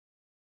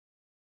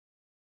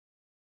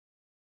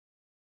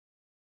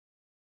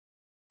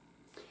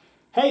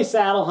Hey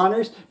saddle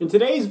hunters, in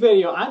today's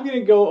video I'm going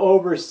to go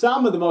over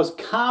some of the most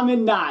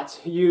common knots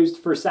used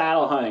for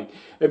saddle hunting.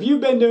 If you've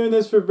been doing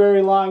this for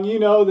very long, you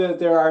know that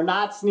there are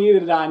knots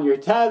needed on your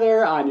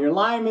tether, on your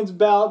lineman's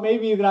belt,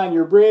 maybe even on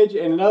your bridge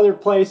and in other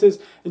places.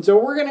 And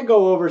so we're going to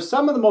go over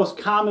some of the most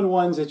common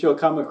ones that you'll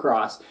come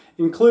across,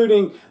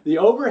 including the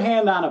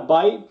overhand on a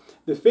bight,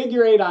 the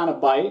figure eight on a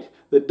bight,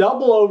 the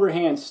double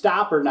overhand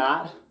stopper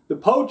knot, the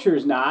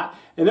poacher's knot,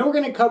 and then we're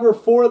going to cover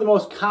four of the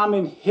most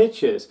common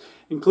hitches,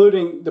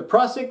 including the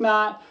Prusik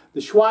Knot, the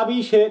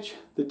Schwabisch Hitch,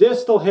 the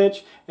Distel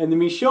Hitch, and the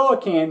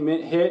Michoacan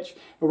Hitch.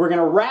 And we're going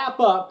to wrap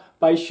up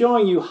by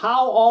showing you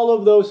how all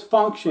of those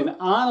function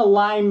on a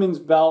lineman's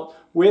belt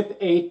with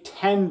a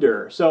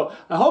tender. So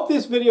I hope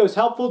this video is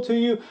helpful to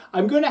you.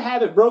 I'm going to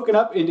have it broken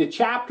up into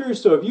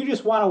chapters, so if you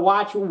just want to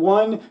watch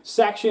one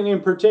section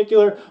in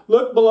particular,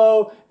 look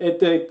below at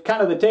the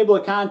kind of the table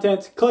of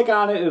contents, click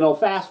on it, and it'll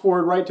fast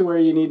forward right to where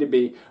you need to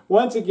be.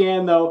 Once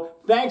again though,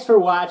 thanks for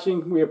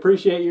watching. We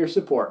appreciate your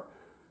support.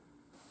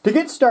 To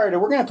get started,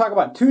 we're going to talk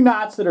about two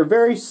knots that are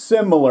very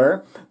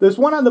similar. This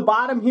one on the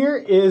bottom here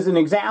is an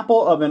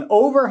example of an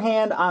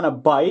overhand on a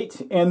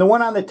bight, and the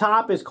one on the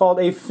top is called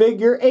a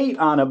figure eight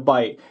on a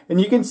bight.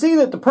 And you can see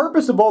that the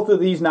purpose of both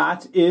of these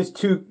knots is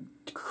to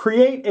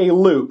create a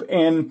loop,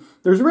 and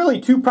there's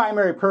really two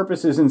primary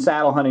purposes in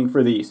saddle hunting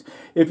for these.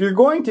 If you're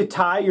going to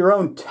tie your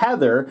own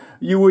tether,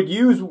 you would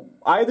use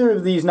either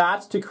of these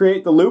knots to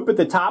create the loop at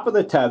the top of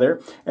the tether,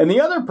 and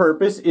the other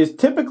purpose is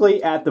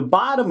typically at the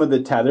bottom of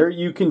the tether.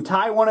 You can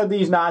tie one of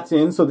these knots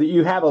in so that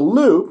you have a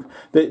loop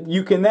that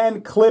you can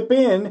then clip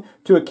in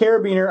to a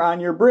carabiner on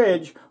your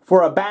bridge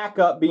for a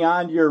backup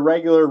beyond your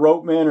regular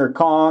ropeman or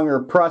Kong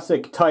or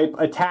Prusik type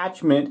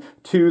attachment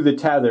to the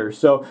tether.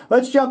 So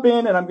let's jump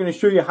in and I'm going to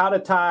show you how to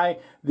tie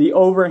the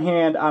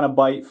overhand on a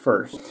bight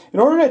first.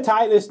 In order to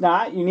tie this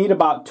knot, you need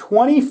about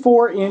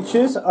 24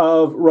 inches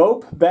of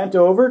rope bent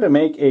over to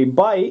make a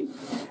bight,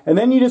 and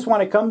then you just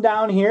want to come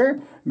down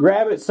here,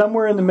 grab it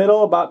somewhere in the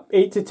middle, about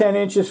 8 to 10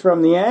 inches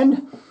from the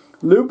end,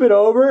 loop it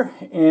over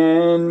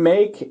and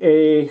make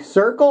a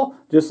circle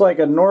just like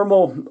a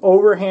normal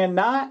overhand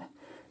knot,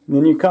 and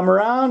then you come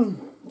around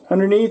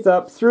underneath,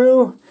 up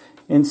through,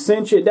 and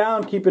cinch it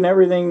down, keeping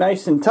everything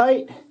nice and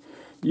tight.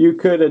 You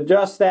could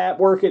adjust that,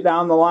 work it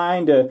down the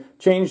line to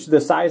change the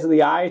size of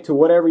the eye to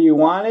whatever you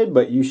wanted,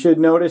 but you should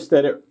notice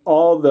that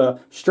all the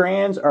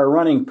strands are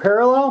running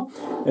parallel.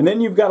 And then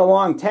you've got a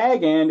long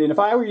tag end, and if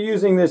I were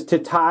using this to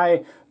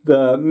tie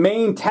the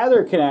main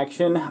tether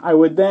connection, I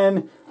would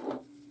then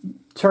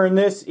turn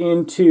this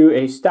into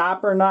a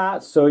stopper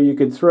knot, so you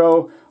could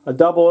throw a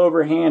double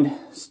overhand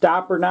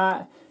stopper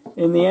knot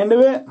in the end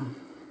of it,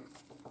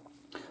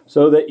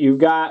 so that you've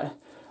got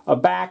a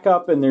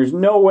backup and there's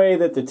no way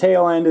that the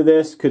tail end of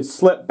this could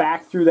slip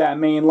back through that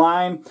main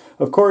line.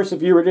 Of course,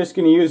 if you were just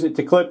going to use it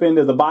to clip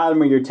into the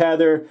bottom of your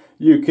tether,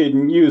 you could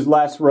use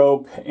less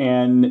rope,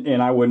 and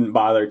I wouldn't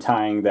bother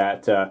tying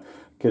that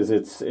because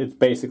it's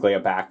basically a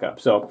backup.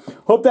 So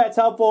hope that's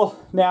helpful.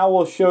 Now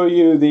we'll show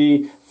you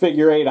the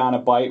figure eight on a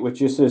bight,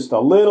 which is just a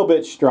little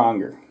bit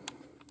stronger.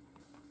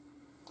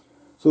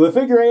 So the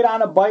figure eight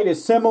on a bight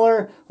is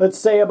similar. Let's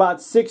say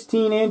about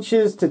 16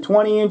 inches to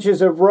 20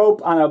 inches of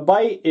rope on a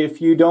bight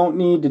if you don't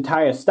need to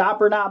tie a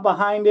stopper knot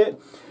behind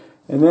it.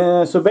 And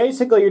then, so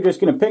basically you're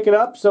just going to pick it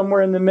up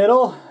somewhere in the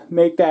middle,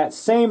 make that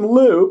same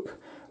loop,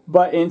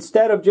 but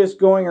instead of just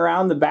going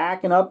around the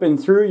back and up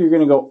and through, you're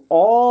going to go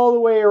all the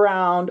way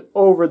around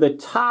over the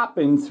top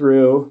and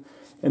through,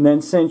 and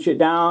then cinch it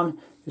down.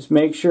 Just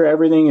make sure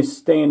everything is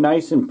staying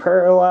nice and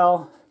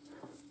parallel.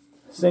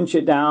 Cinch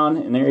it down,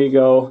 and there you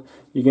go.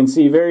 You can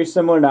see very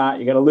similar knot.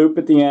 You got a loop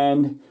at the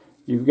end.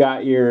 You've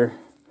got your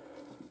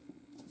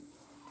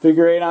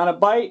figure eight on a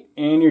bight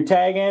and your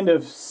tag end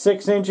of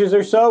 6 inches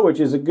or so, which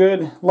is a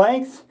good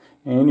length,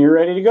 and you're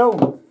ready to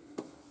go.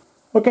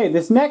 Okay,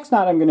 this next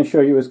knot I'm going to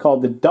show you is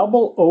called the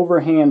double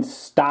overhand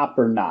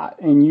stopper knot.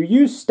 And you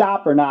use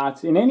stopper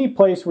knots in any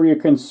place where you're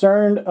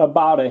concerned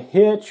about a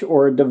hitch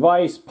or a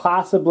device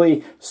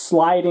possibly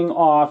sliding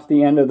off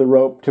the end of the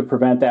rope to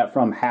prevent that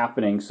from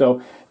happening.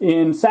 So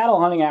in saddle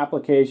hunting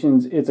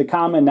applications, it's a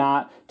common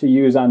knot to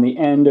use on the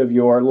end of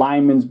your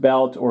lineman's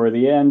belt or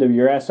the end of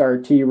your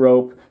SRT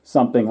rope,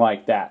 something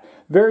like that.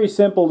 Very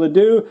simple to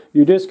do.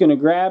 You're just going to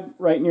grab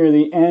right near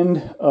the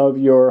end of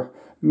your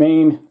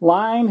main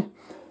line,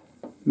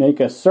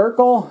 make a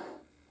circle.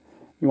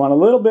 You want a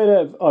little bit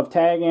of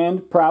tag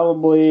end,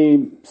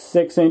 probably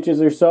 6 inches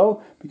or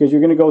so, because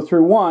you're going to go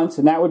through once,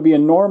 and that would be a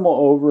normal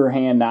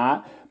overhand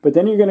knot, but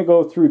then you're going to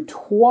go through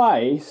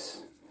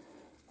twice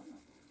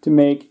to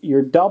make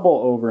your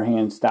double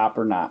overhand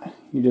stopper knot.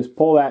 You just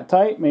pull that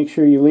tight, make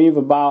sure you leave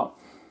about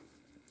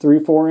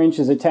 3-4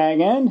 inches of tag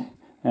end.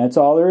 That's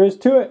all there is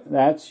to it.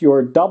 That's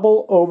your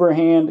double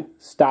overhand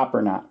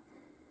stopper knot.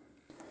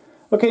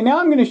 Okay, now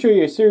I'm going to show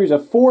you a series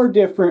of 4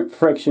 different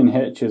friction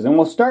hitches, and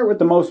we'll start with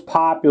the most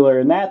popular,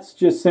 and that's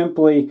just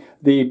simply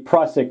the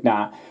Prusik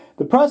knot.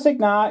 The Prusik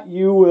knot,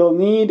 you will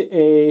need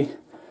a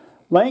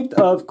length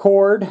of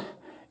cord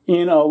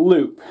in a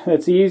loop.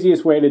 That's the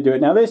easiest way to do it.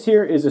 Now this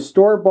here is a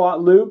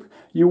store-bought loop.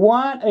 you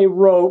want a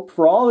rope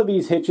for all of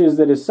these hitches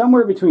that is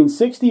somewhere between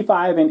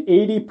 65 and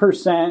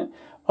 80%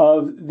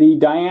 of the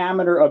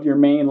diameter of your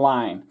main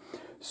line.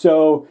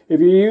 So if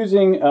you're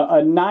using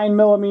a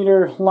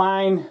 9mm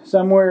line,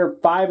 somewhere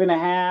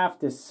 5.5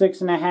 to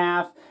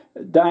 6.5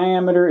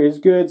 diameter is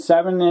good,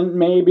 7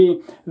 maybe.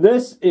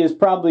 This is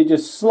probably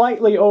just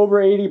slightly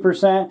over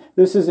 80%.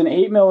 This is an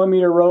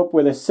 8mm rope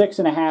with a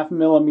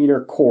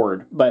 6.5mm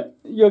cord, but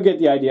you'll get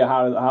the idea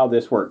how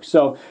this works.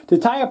 So to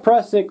tie a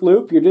Prusik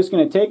loop, you're just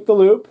going to take the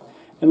loop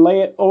and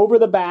lay it over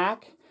the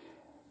back.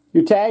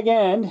 Your tag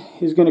end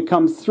is going to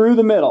come through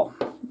the middle,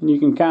 and you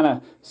can kind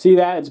of see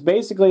that. It's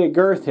basically a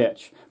girth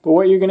hitch, but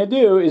what you're going to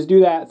do is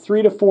do that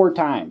 3 to 4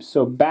 times.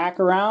 So back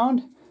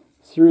around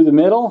through the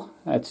middle,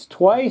 that's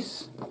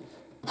twice.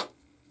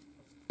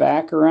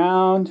 Back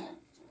around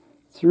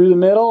through the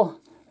middle,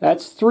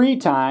 that's 3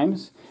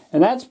 times.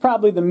 And that's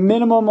probably the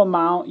minimum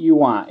amount you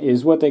want,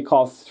 is what they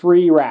call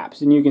 3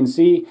 wraps. And you can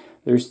see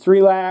there's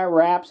 3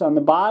 wraps on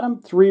the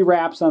bottom, 3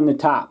 wraps on the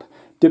top.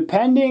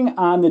 Depending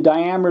on the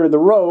diameter of the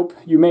rope,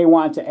 you may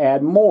want to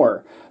add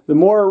more. The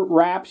more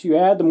wraps you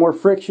add, the more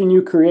friction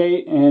you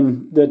create,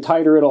 and the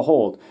tighter it'll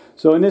hold.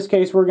 So in this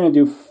case, we're going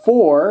to do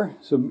 4.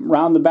 So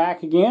round the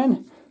back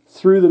again,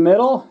 through the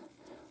middle,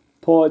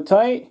 pull it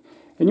tight.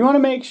 And you want to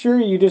make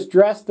sure you just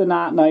dress the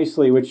knot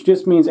nicely, which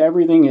just means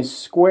everything is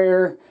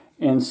square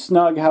and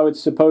snug how it's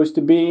supposed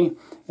to be.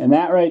 And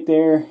that right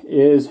there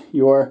is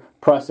your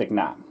Prusik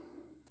knot.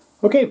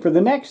 Okay, for the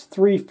next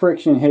 3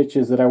 friction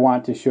hitches that I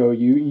want to show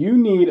you, you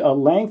need a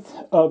length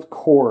of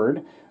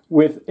cord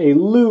with a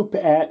loop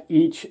at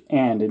each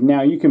end. And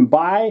now you can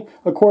buy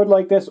a cord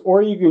like this,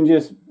 or you can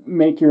just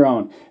make your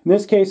own. In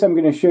this case, I'm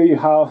going to show you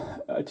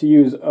how to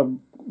use a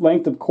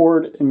length of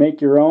cord and make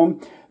your own.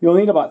 You'll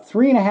need about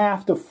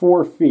 3.5 to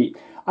 4 feet.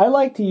 I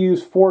like to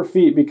use 4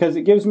 feet because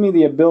it gives me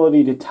the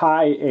ability to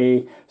tie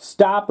a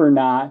stopper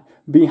knot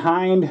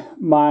behind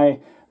my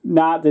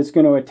knot that's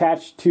going to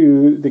attach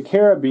to the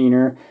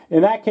carabiner.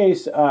 In that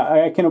case,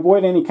 I can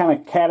avoid any kind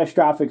of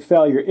catastrophic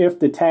failure if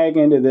the tag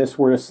end of this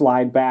were to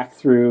slide back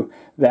through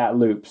that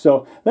loop.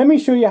 So let me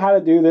show you how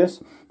to do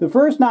this. The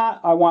first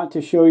knot I want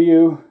to show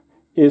you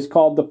is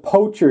called the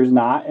Poacher's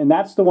knot, and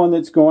that's the one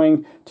that's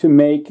going to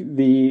make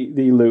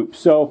the loop.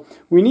 So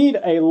we need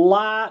a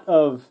lot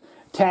of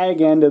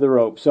tag end of the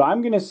rope. So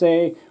I'm going to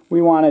say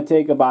we want to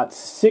take about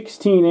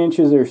 16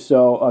 inches or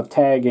so of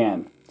tag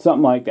end,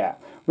 something like that.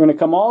 We're going to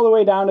come all the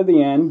way down to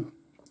the end,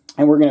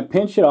 and we're going to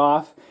pinch it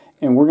off,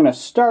 and we're going to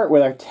start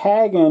with our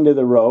tag end of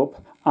the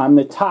rope on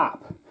the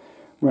top.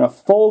 We're going to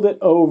fold it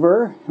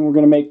over, and we're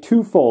going to make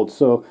 2 folds.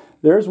 So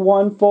there's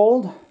 1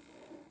 fold,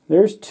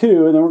 there's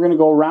 2, and then we're going to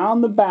go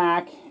around the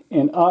back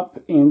and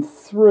up and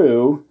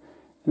through,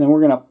 and then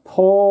we're going to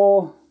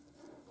pull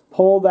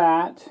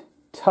that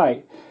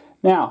tight.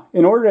 Now,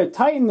 in order to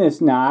tighten this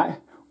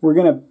knot, we're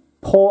going to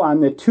pull on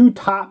the 2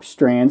 top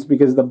strands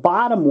because the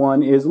bottom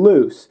one is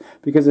loose.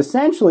 Because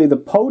essentially the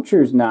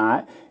Poacher's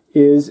knot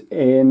is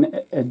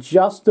an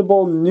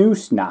adjustable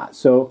noose knot.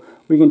 So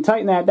we can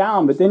tighten that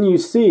down, but then you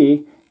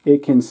see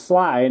it can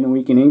slide, and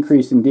we can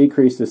increase and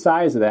decrease the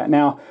size of that.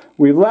 Now,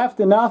 we've left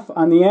enough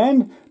on the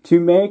end to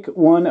make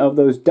one of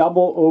those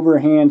double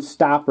overhand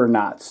stopper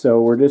knots.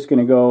 So we're just going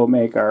to go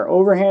make our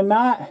overhand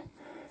knot,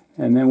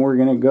 and then we're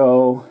going to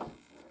go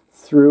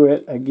through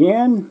it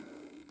again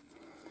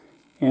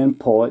and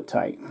pull it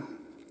tight.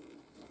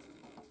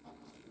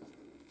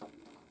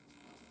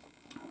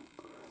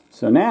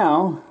 So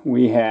now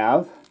we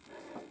have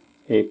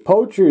a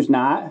Poacher's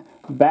knot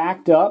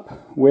backed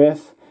up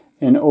with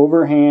an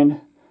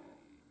overhand,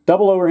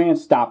 double overhand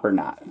stopper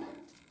knot.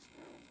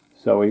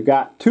 So we've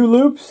got 2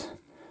 loops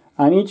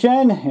on each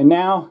end, and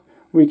now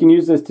we can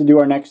use this to do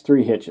our next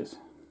 3 hitches.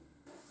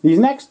 These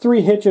next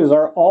 3 hitches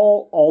are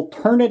all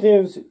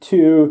alternatives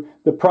to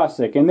the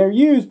Prusik, and they're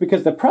used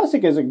because the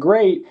Prusik is a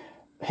great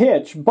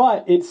hitch,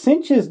 but it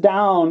cinches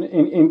down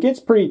and gets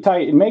pretty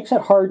tight. It makes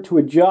it hard to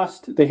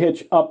adjust the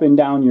hitch up and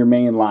down your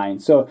main line.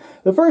 So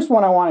the first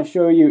one I want to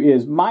show you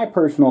is my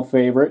personal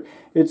favorite.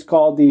 It's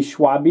called the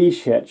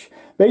Schwabisch Hitch.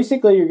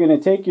 Basically, you're going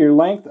to take your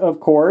length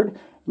of cord,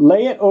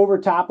 lay it over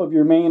top of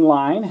your main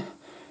line,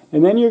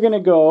 and then you're going to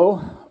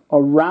go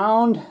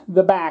around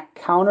the back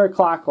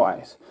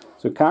counterclockwise.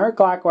 So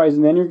counterclockwise,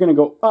 and then you're going to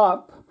go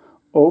up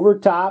over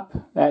top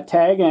that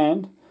tag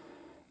end.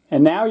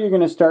 And now you're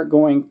going to start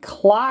going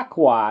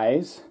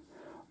clockwise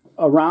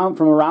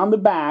from around the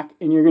back,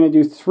 and you're going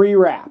to do 3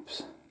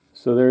 wraps.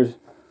 So there's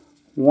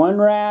 1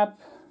 wrap,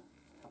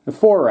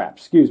 4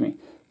 wraps, excuse me,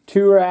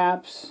 2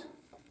 wraps,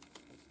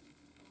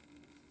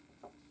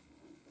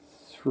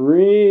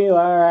 3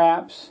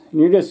 wraps,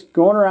 and you're just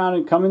going around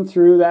and coming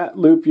through that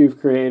loop you've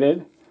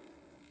created,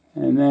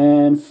 and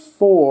then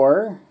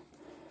 4,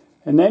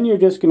 and then you're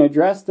just going to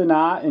dress the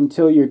knot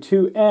until your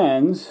 2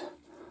 ends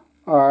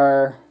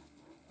are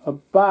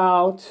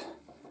about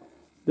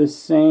the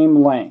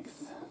same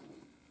length.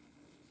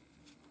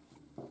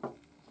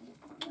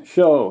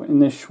 So in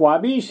the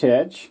Schwabisch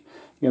Hitch,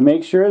 you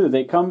make sure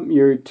that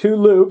your 2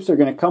 loops are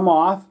going to come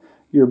off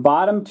your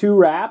bottom 2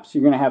 wraps.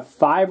 You're going to have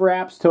 5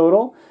 wraps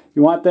total.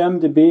 You want them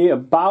to be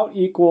about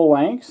equal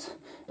lengths.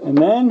 And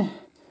then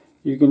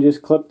you can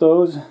just clip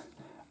those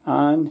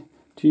on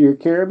to your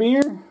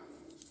carabiner.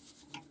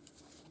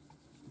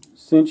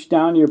 Cinch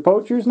down your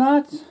poacher's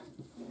knots.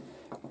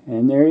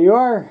 And there you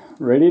are,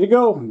 ready to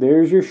go.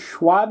 There's your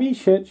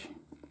Schwabisch Hitch.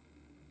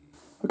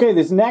 Okay,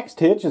 this next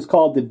hitch is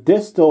called the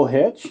Distel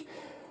Hitch.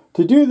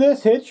 To do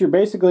this hitch, you're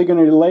basically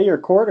going to lay your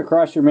cord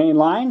across your main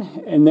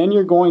line, and then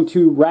you're going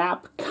to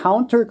wrap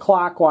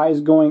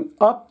counterclockwise going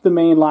up the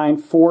main line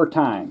 4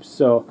 times.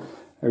 So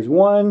there's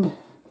 1,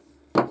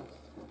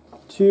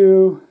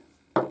 2,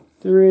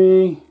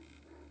 3,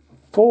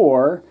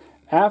 4.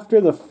 After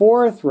the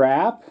 4th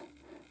wrap,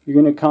 you're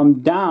going to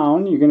come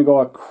down, you're going to go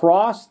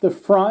across the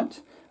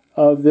front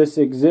of this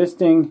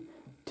existing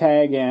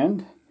tag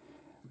end,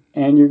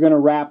 and you're going to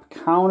wrap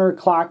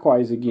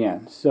counterclockwise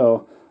again.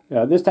 So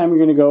this time you're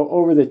going to go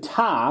over the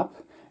top,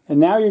 and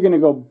now you're going to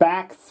go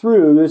back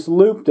through this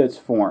loop that's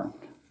formed,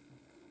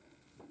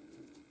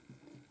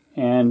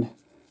 and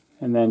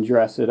then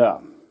dress it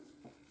up.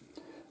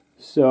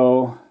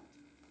 So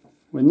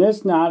when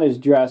this knot is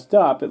dressed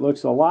up, it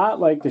looks a lot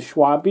like the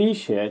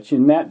Schwabisch Hitch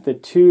in that the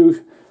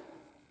 2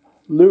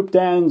 looped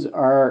ends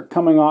are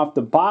coming off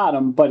the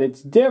bottom, but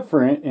it's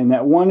different in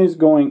that one is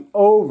going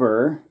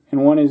over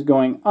and one is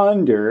going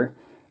under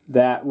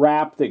that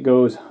wrap that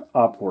goes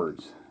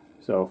upwards.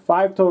 So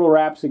 5 total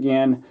wraps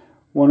again,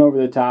 1 over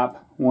the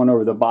top, 1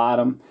 over the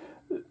bottom.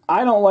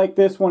 I don't like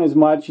this one as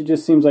much. It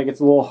just seems like it's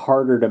a little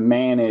harder to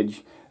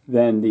manage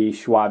than the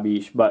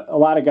Schwabisch, but a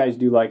lot of guys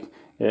do like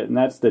it, and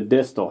that's the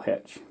Distel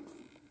Hitch.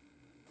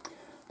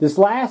 This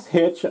last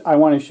hitch I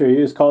want to show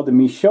you is called the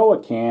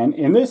Michoacan,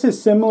 and this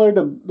is similar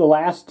to the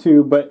last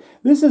 2, but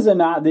this is a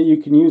knot that you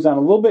can use on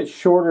a little bit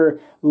shorter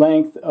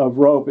length of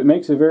rope. It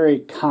makes a very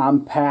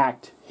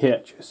compact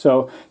hitch.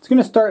 So it's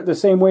going to start the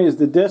same way as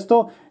the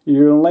Distel.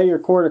 You're going to lay your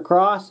cord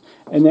across,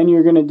 and then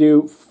you're going to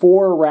do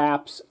 4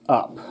 wraps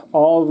up,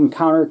 all of them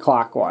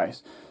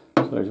counterclockwise.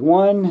 So there's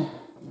 1,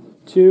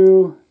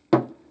 2,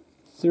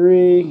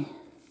 3,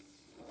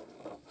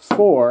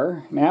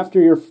 4, and after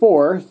your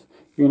 4th,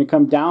 you're going to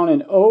come down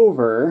and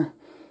over,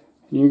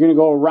 and you're going to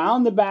go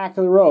around the back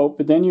of the rope,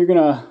 but then you're going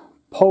to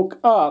poke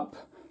up.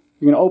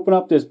 You're going to open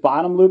up this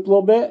bottom loop a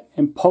little bit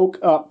and poke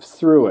up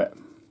through it.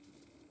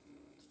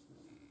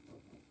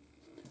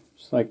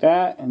 Just like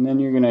that, and then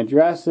you're going to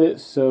dress it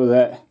so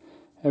that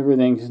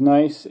everything's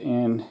nice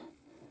and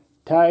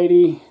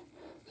tidy,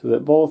 so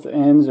that both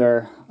ends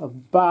are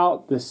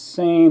about the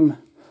same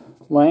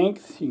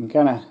length. You can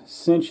kind of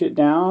cinch it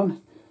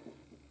down,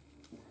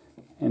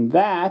 and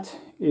that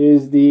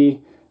is the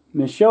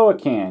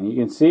Michoacan. You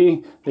can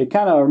see they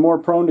kind of are more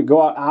prone to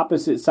go out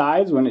opposite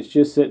sides when it's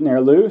just sitting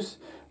there loose,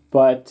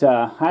 but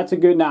that's a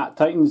good knot.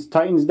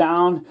 Tightens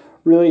down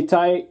really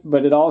tight,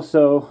 but it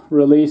also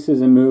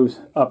releases and moves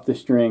up the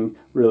string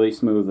really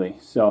smoothly.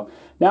 So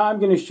now I'm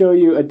going to show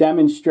you a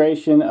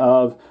demonstration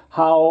of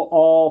how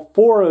all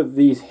 4 of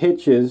these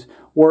hitches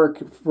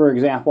work, for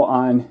example,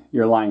 on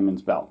your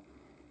lineman's belt.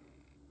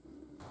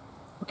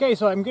 Okay,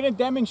 so I'm going to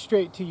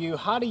demonstrate to you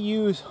how to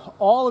use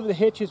all of the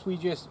hitches we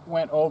just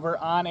went over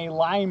on a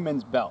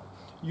lineman's belt.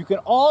 You can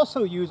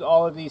also use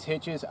all of these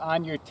hitches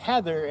on your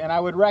tether, and I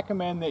would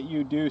recommend that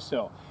you do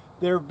so.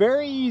 They're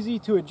very easy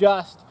to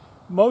adjust,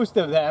 most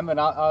of them, and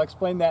I'll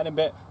explain that in a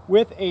bit,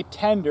 with a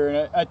tender.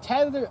 And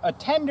a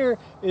tender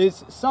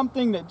is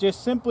something that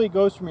just simply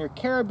goes from your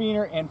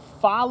carabiner and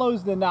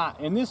follows the knot.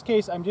 In this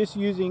case, I'm just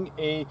using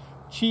a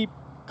cheap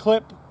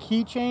clip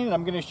keychain, and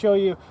I'm going to show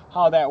you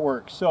how that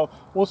works. So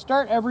we'll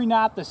start every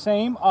knot the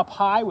same, up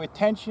high with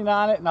tension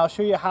on it, and I'll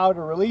show you how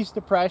to release the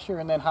pressure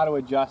and then how to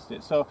adjust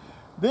it. So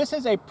this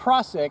is a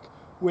Prusik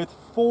with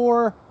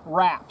 4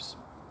 wraps,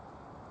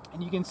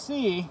 and you can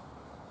see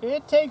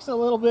it takes a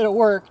little bit of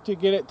work to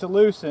get it to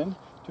loosen.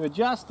 To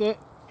adjust it,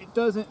 it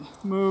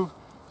doesn't move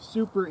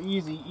super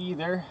easy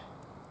either.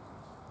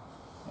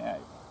 Yeah,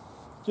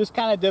 just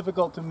kind of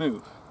difficult to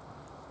move.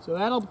 So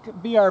that'll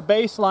be our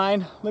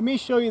baseline. Let me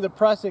show you the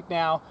Prusik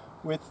now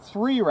with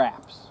 3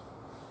 wraps.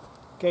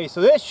 Okay, so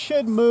this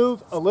should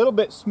move a little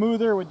bit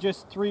smoother with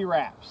just 3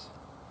 wraps.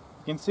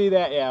 You can see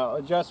that, yeah, it'll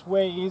adjust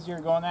way easier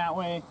going that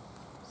way.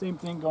 Same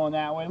thing going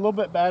that way, a little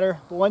bit better.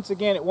 But once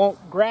again, it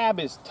won't grab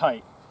as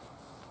tight.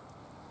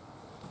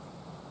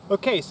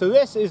 Okay, so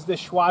this is the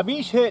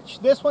Schwabisch Hitch.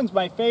 This one's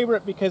my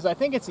favorite because I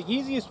think it's the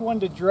easiest one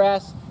to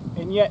dress,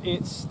 and yet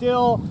it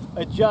still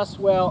adjusts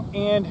well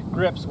and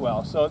grips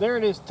well. So there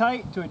it is,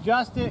 tight. To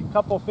adjust it,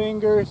 couple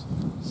fingers,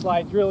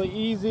 slides really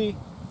easy,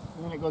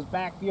 and then it goes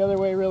back the other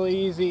way really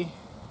easy.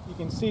 You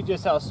can see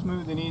just how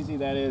smooth and easy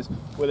that is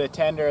with a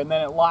tender, and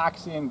then it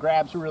locks in,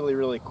 grabs really,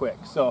 really quick.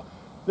 So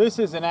this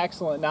is an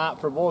excellent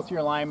knot for both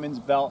your lineman's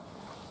belt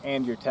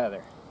and your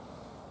tether.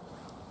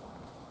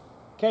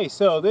 Okay,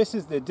 so this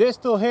is the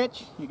Distel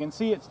Hitch. You can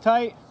see it's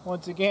tight.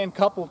 Once again,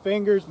 couple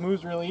fingers,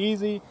 moves really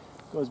easy.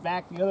 Goes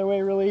back the other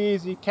way really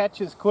easy,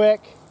 catches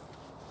quick.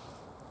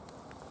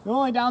 The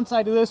only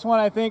downside to this one,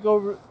 I think,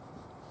 over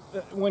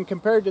when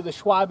compared to the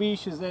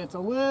Schwabisch is that it's a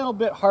little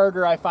bit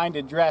harder, I find,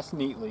 to dress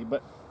neatly.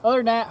 But other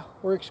than that,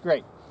 works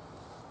great.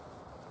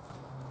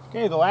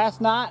 Okay, the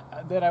last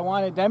knot that I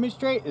want to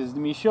demonstrate is the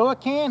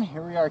Michoacan.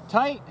 Here we are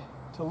tight.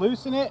 To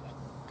loosen it,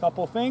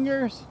 couple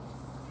fingers.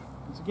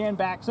 Once again,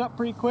 backs up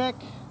pretty quick.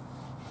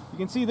 You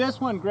can see this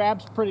one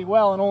grabs pretty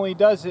well and only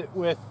does it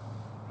with,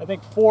 I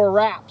think, 4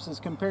 wraps as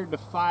compared to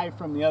 5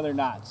 from the other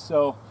knots.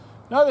 So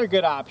another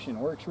good option.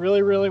 Works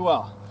really, really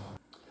well.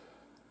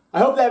 I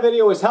hope that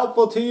video was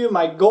helpful to you.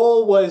 My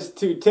goal was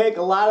to take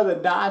a lot of the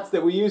knots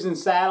that we use in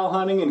saddle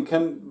hunting and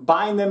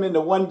combine them into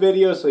one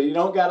video so you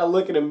don't got to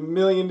look at a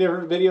million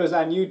different videos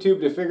on YouTube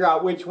to figure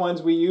out which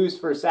ones we use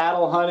for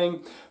saddle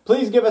hunting.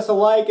 Please give us a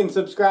like and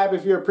subscribe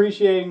if you're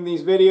appreciating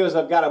these videos.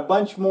 I've got a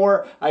bunch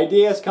more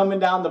ideas coming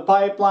down the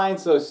pipeline,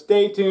 so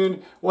stay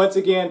tuned. Once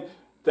again,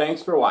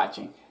 thanks for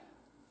watching.